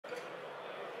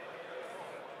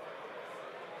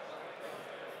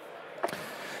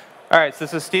All right, so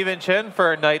this is Stephen Chin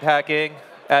for Night Hacking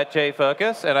at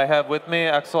JFocus, and I have with me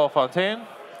Axel Fontaine.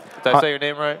 Did I say your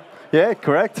name right? Yeah,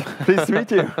 correct. Pleased to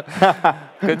meet you.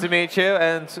 Good to meet you.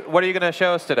 And what are you going to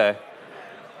show us today?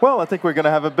 Well, I think we're going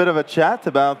to have a bit of a chat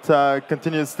about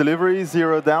continuous delivery,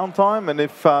 zero downtime, and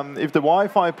if the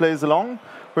Wi-Fi plays along,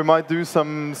 we might do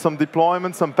some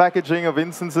deployment, some packaging of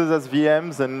instances as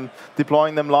VMs and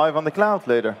deploying them live on the cloud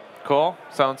later. Cool.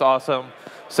 Sounds awesome.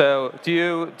 So do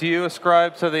you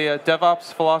ascribe to the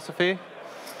DevOps philosophy?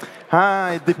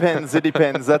 It depends. It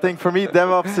depends. I think for me,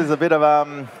 DevOps is a bit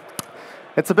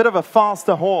of a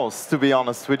faster horse, to be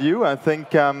honest with you. I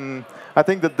think the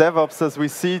DevOps, as we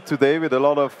see today, with a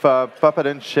lot of Puppet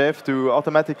and Chef to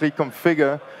automatically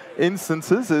configure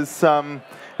instances, is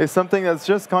something that's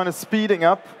just kind of speeding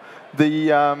up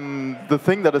the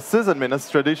thing that a sysadmin has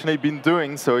traditionally been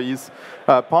doing. So he's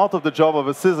part of the job of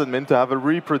a sysadmin to have a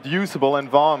reproducible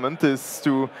environment is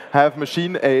to have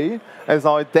machine A as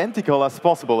identical as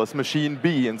possible as machine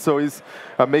B, and so he's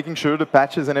making sure the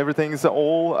patches and everything is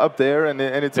all up there and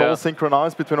it's all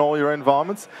synchronized between all your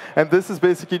environments. And this is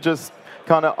basically just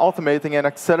kind of automating and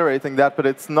accelerating that, but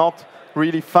it's not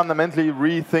really fundamentally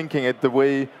rethinking it the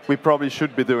way we probably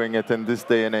should be doing it in this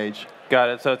day and age. Got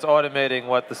it. So it's automating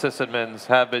what the sysadmins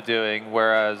have been doing,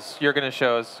 whereas you're going to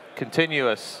show us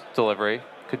continuous delivery,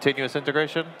 continuous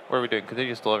integration. What are we doing?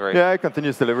 Continuous delivery. Yeah,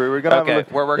 continuous delivery. We're going to have a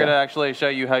look. Where we're going to actually show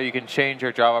you how you can change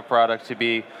your Java product to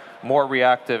be more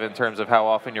reactive in terms of how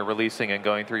often you're releasing and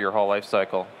going through your whole life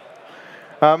cycle.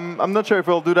 I'm not sure if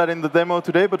we'll do that in the demo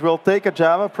today, but we'll take a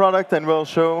Java product and we'll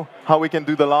show how we can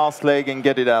do the last leg and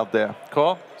get it out there.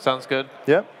 Cool. Sounds good.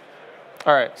 Yeah.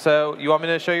 All right. So you want me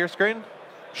to show your screen?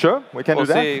 Sure, we can do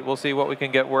that. We'll see what we can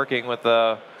get working with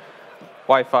the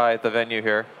Wi-Fi at the venue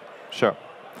here. Sure.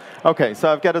 OK,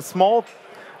 so I've got a small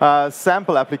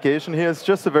sample application here. It's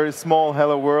just a very small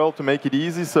hello world to make it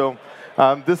easy. So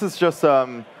this is just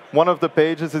one of the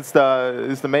pages. It's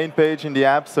the main page in the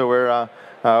app. So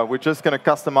we're just going to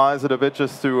customize it a bit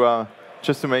just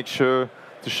to make sure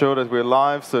to show that we're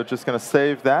live. So just going to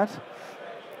save that.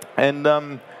 And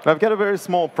I've got a very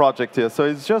small project here. So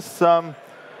it's just some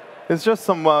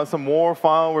WAR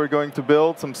file we're going to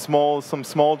build, some small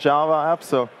Java apps.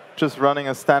 So just running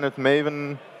a standard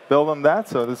Maven build on that.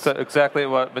 So this is exactly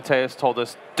what Matthias told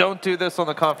us. Don't do this on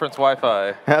the conference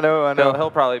Wi-Fi. I know.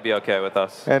 He'll probably be OK with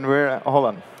us. And hold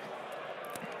on.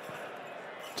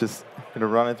 Just going to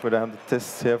run it without the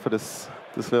tests here for this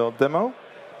little demo.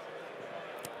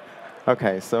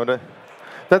 OK, so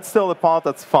that's still the part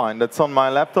that's fine. That's on my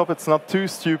laptop. It's not too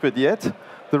stupid yet.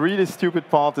 The really stupid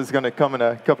part is going to come in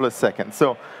a couple of seconds.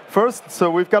 So first,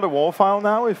 we've got a WAR file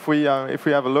now. If we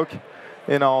have a look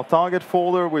in our target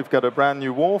folder, we've got a brand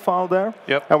new WAR file there.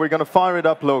 Yep. And we're going to fire it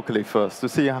up locally first to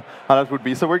see how that would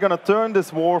be. So we're going to turn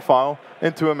this WAR file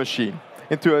into a machine,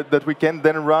 that we can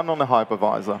then run on a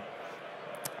hypervisor.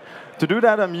 To do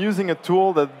that, I'm using a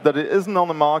tool that isn't on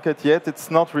the market yet.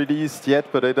 It's not released yet,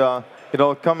 but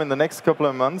it'll come in the next couple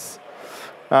of months.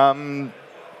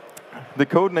 The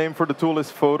code name for the tool is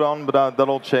Photon, but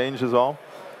that'll change as well.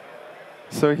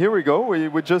 So here we go.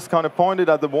 We just kind of point it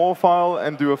at the WAR file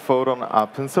and do a Photon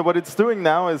up. And so what it's doing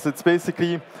now is it's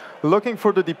basically looking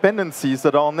for the dependencies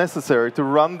that are necessary to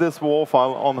run this WAR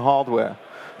file on hardware.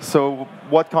 So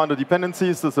what kind of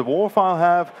dependencies does the WAR file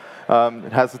have?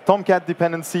 It has a Tomcat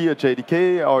dependency, a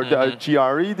JDK, or a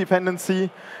GRE dependency.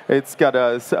 It's got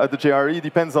the GRE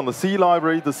depends on the C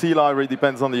library. The C library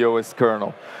depends on the OS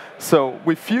kernel. So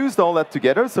we fused all that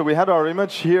together. So we had our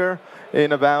image here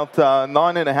in about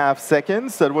 9.5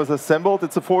 seconds that was assembled.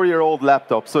 It's a 4-year-old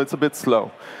laptop, so it's a bit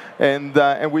slow. And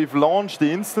we've launched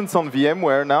the instance on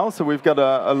VMware now. So we've got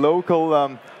a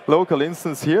local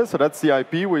instance here. So that's the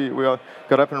IP we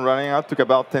got up and running out. Took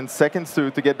about 10 seconds to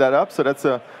get that up. So that's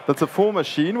a full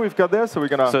machine we've got there. So we're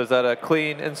gonna. So is that a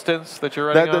clean instance that you're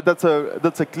running on?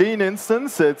 That's a clean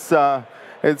instance.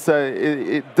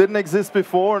 It didn't exist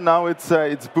before. Now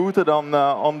it's booted on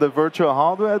the virtual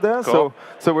hardware there. Cool.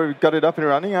 So we've got it up and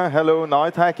running. Hello,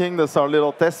 Night Hacking. That's our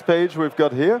little test page we've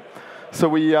got here. So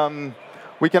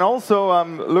we can also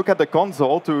look at the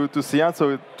console to see it,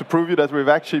 so to prove you that we've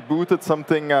actually booted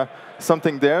something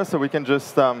there. So we can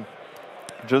just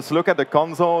look at the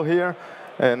console here,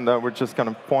 and we're just going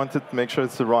to point it, make sure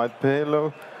it's the right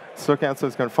payload. So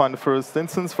it's going to find the first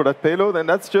instance for that payload, and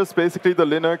that's just basically the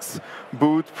Linux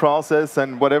boot process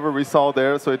and whatever we saw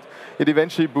there. So it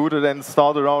eventually booted and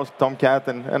started our Tomcat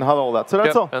and had all that. So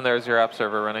that's all. And there's your app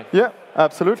server running. Yeah,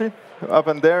 absolutely. Up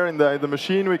and there in the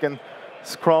machine, we can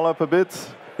scroll up a bit.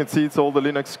 You can see it's all the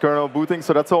Linux kernel booting.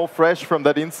 So that's all fresh from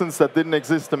that instance that didn't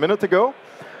exist a minute ago.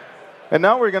 And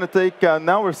now we're going to take,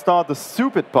 now we start the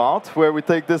stupid part where we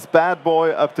take this bad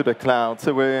boy up to the cloud.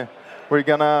 So we're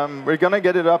gonna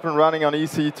get it up and running on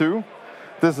EC2.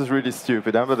 This is really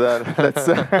stupid, huh? But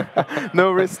that's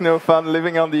no risk, no fun,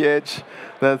 living on the edge.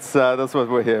 That's what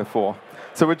we're here for.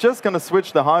 So we're just going to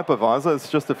switch the hypervisor. It's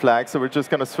just a flag, so we're just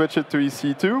going to switch it to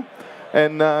EC2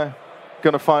 and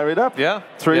going to fire it up. Yeah.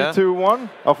 3, 2, 1,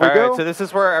 off we go. All right, so this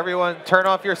is where everyone turn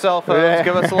off your cell phones,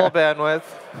 give us a little bandwidth.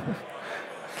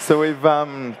 So we've...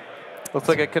 looks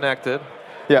like it connected.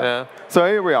 Yeah. So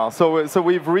here we are. So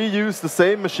we've reused the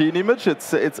same machine image.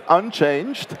 It's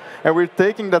unchanged, and we're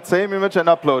taking that same image and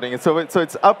uploading it. So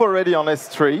it's up already on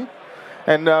S3,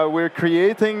 and we're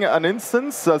creating an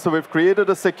instance. So we've created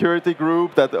a security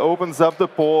group that opens up the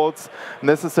ports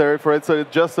necessary for it. So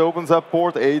it just opens up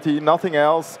port 80, nothing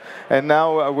else. And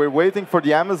now we're waiting for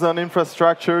the Amazon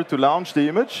infrastructure to launch the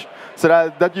image. So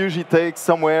that usually takes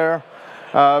somewhere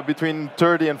between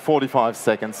 30 and 45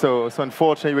 seconds. So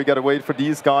unfortunately, we got to wait for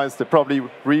these guys. They're probably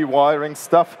rewiring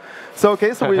stuff. So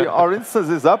OK, so our instance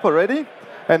is up already.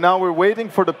 And now we're waiting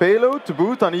for the payload to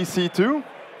boot on EC2.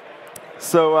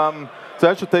 So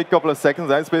that should take a couple of seconds.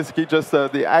 That's basically just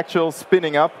the actual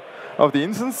spinning up of the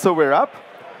instance. So we're up.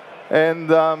 And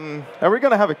we're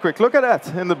going to have a quick look at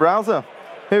that in the browser.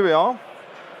 Here we are.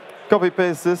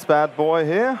 Copy-paste this bad boy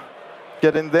here.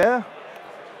 Get in there.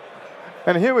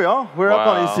 And here we are. We're up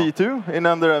on EC2 in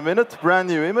under a minute. Brand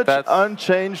new image,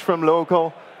 unchanged from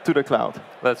local to the cloud.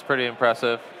 That's pretty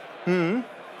impressive.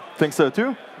 Think so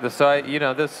too.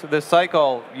 This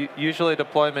cycle, usually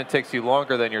deployment takes you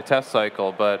longer than your test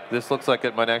cycle, but this looks like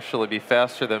it might actually be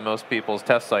faster than most people's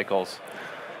test cycles.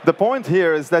 The point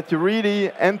here is that you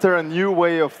really enter a new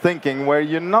way of thinking where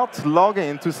you're not logging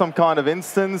into some kind of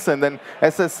instance and then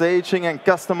SSHing and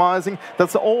customizing.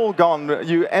 That's all gone.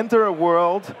 You enter a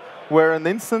world where an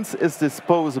instance is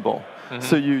disposable.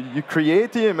 So you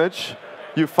create the image,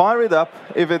 you fire it up.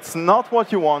 If it's not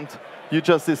what you want, you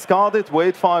just discard it,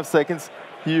 wait 5 seconds,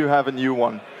 you have a new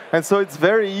one. And so it's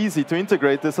very easy to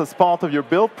integrate this as part of your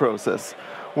build process,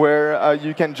 where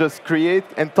you can just create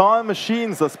entire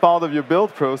machines as part of your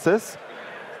build process,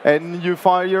 and you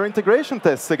fire your integration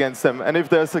tests against them. And if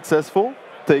they're successful,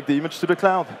 take the image to the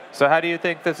cloud. So how do you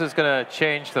think this is going to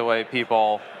change the way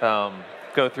people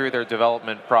go through their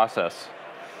development process?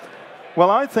 Well,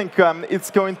 I think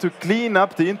it's going to clean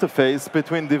up the interface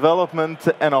between development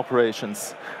and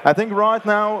operations. I think right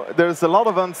now there's a lot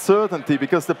of uncertainty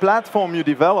because the platform you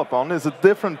develop on is a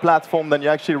different platform than you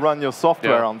actually run your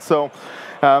software on. So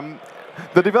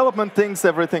the development thinks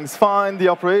everything's fine. The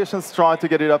operations try to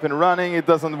get it up and running. It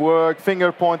doesn't work.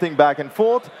 Finger pointing back and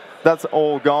forth. That's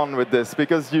all gone with this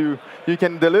because you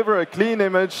can deliver a clean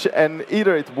image and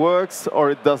either it works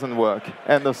or it doesn't work.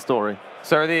 End of story.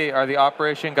 So are the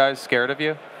operation guys scared of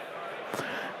you?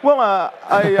 Well, I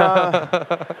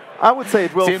would say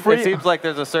it will free... It seems like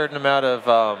there's a certain amount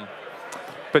of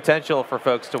potential for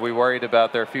folks to be worried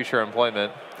about their future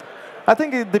employment. I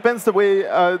think it depends the way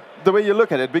you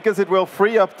look at it, because it will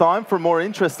free up time for more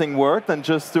interesting work than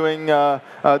just doing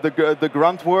the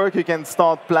grunt work. You can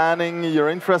start planning your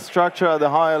infrastructure at a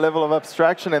higher level of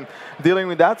abstraction and dealing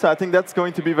with that. So I think that's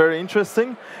going to be very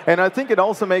interesting. And I think it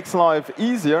also makes life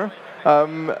easier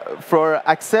for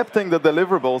accepting the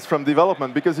deliverables from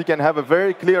development, because you can have a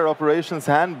very clear operations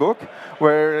handbook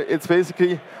where it's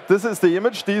basically, this is the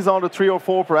image, these are the 3 or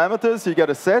 4 parameters, you get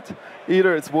a set,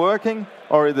 either it's working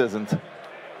or it isn't.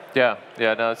 Yeah,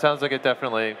 no, it sounds like it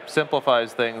definitely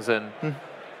simplifies things and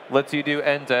lets you do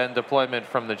end-to-end deployment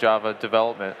from the Java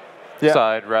development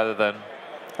side rather than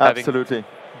having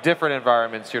different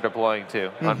environments you're deploying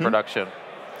to on production.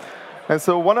 And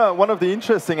so one of the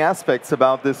interesting aspects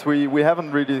about this we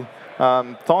haven't really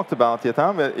talked about yet.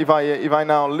 If I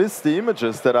now list the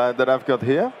images that I've got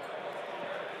here,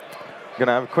 I'm going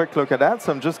to have a quick look at that.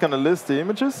 So I'm just going to list the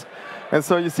images. And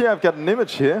so you see I've got an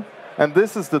image here, and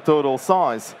this is the total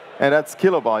size, and that's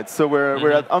kilobytes. So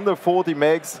we're at under 40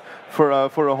 megs for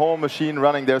a whole machine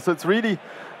running there. So it's really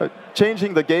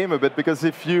changing the game a bit, because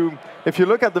if you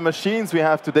look at the machines we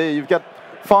have today, you've got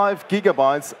 5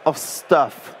 gigabytes of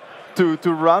stuff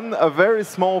to run a very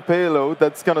small payload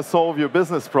that's going to solve your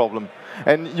business problem.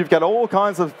 And you've got all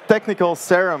kinds of technical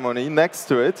ceremony next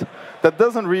to it that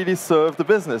doesn't really serve the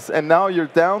business. And now you're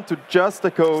down to just the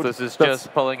code. So this is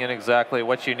just pulling in exactly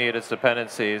what you need as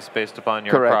dependencies based upon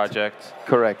your project.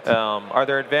 Correct. Are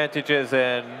there advantages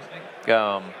in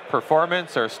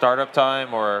performance or startup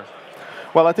time or?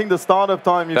 Well, I think the startup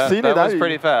time, you've seen it. That was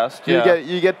pretty fast.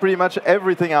 You get pretty much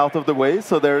everything out of the way.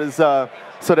 So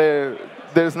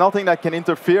there's nothing that can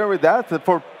interfere with that.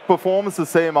 For performs the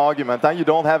same argument. You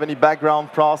don't have any background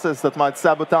process that might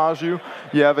sabotage you.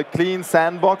 You have a clean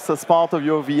sandbox as part of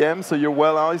your VM, so you're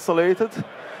well isolated.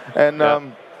 And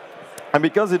and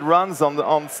because it runs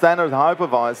on standard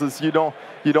hypervisors,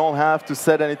 you don't have to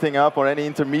set anything up or any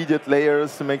intermediate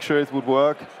layers to make sure it would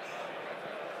work.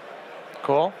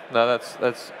 Cool. No,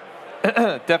 that's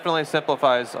definitely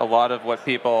simplifies a lot of what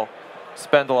people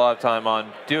spend a lot of time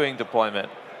on doing deployment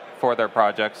for their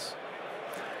projects.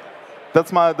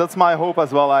 That's my hope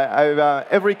as well.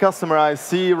 Every customer I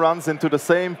see runs into the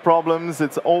same problems.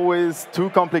 It's always too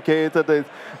complicated.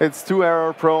 It's too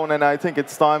error prone, and I think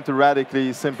it's time to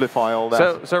radically simplify all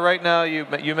that. So right now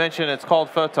you mentioned it's called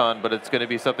Photon, but it's going to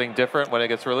be something different when it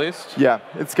gets released? Yeah,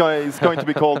 it's going to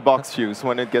be called BoxFuse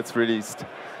when it gets released.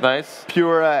 Nice.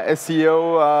 Pure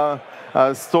SEO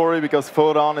story, because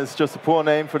Photon is just a poor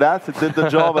name for that. It did the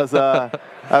job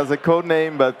as a code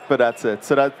name, but that's it.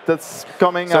 So that's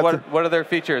coming. So what other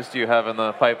features do you have in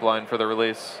the pipeline for the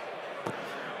release?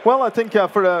 Well, I think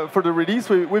for the release,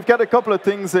 we've got a couple of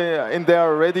things in there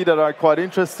already that are quite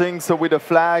interesting. So with a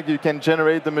flag, you can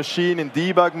generate the machine in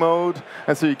debug mode,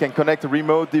 and so you can connect a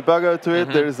remote debugger to it.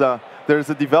 There's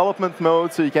a development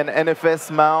mode, so you can NFS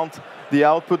mount the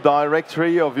output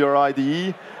directory of your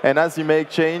IDE, and as you make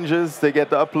changes, they get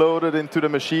uploaded into the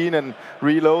machine and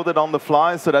reloaded on the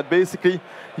fly, so that basically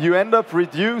you end up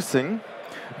reducing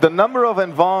the number of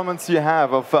environments you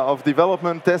have of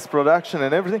development, test, production,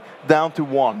 and everything down to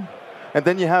one. And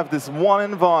then you have this one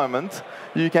environment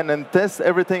you can then test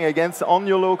everything against on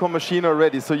your local machine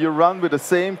already. So you run with the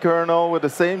same kernel, with the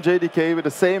same JDK, with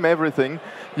the same everything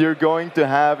you're going to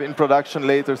have in production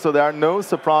later. So there are no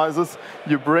surprises.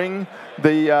 You bring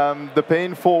the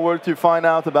pain forward, you find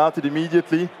out about it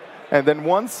immediately, and then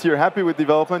once you're happy with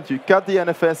development, you cut the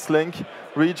NFS link,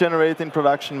 regenerate in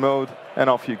production mode, and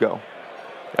off you go.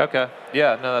 Okay.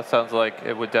 Yeah, no, that sounds like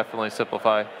it would definitely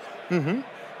simplify. Mm-hmm.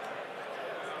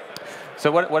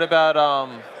 So what about,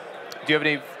 do you have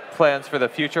any plans for the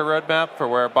future roadmap for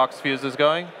where BoxFuse is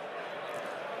going?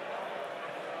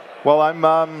 Well,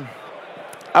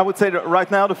 I would say that right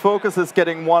now the focus is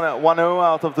getting 1.0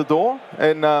 out of the door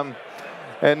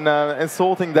and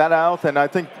sorting that out. And I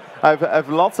think I have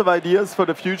lots of ideas for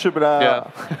the future, but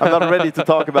I'm not ready to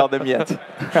talk about them yet.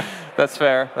 That's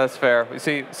fair. That's fair. You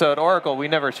see, so at Oracle, we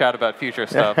never chat about future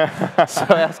stuff. So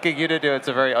asking you to do it's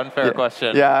a very unfair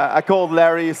question. Yeah, I called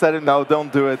Larry. He said, no,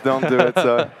 don't do it, don't do it.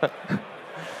 So.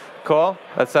 Cool.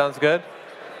 That sounds good.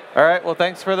 All right. Well,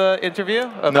 thanks for the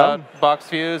interview about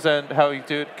BoxFuse and how you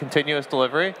do continuous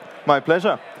delivery. My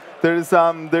pleasure. There's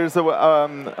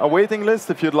a waiting list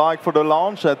if you'd like for the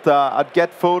launch at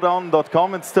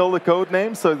getphoton.com. It's still the code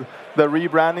name, so the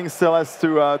rebranding still has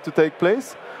to take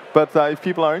place. But if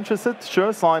people are interested,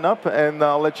 sure, sign up, and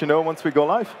I'll let you know once we go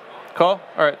live. Cool.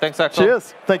 All right. Thanks, Axel.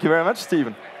 Cheers. Thank you very much,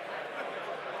 Stephen.